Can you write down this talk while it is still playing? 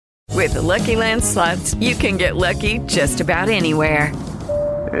With the Lucky Land Slots, you can get lucky just about anywhere.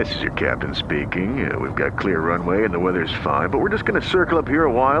 This is your captain speaking. We've got clear runway and the weather's fine, but we're just going to circle up here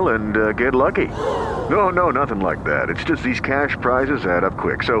a while and get lucky. No, nothing like that. It's just these cash prizes add up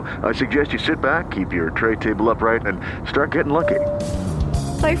quick. So I suggest you sit back, keep your tray table upright, and start getting lucky.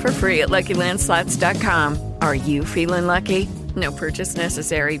 Play for free at LuckyLandSlots.com. Are you feeling lucky? No purchase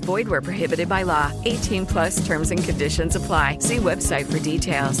necessary. Void where prohibited by law. 18 plus terms and conditions apply. See website for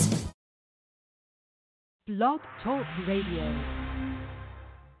details. Blog Talk Radio.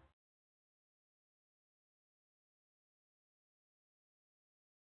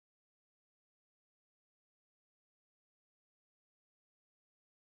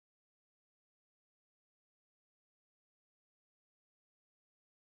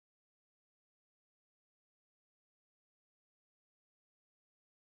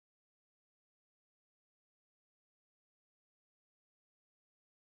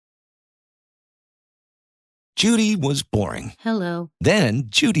 Judy was boring. Hello. Then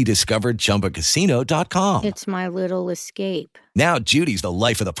Judy discovered ChumbaCasino.com. It's my little escape. Now Judy's the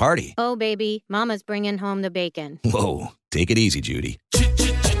life of the party. Oh, baby, mama's bringing home the bacon. Whoa, take it easy, Judy.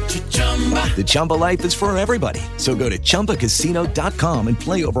 The Chumba life is for everybody. So go to ChumbaCasino.com and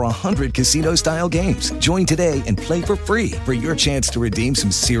play over 100 casino-style games. Join today and play for free for your chance to redeem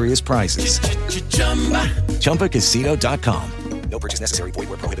some serious prizes. ChumbaCasino.com. No purchase necessary. Void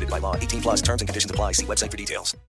where prohibited by law. 18 plus terms and conditions apply. See website for details.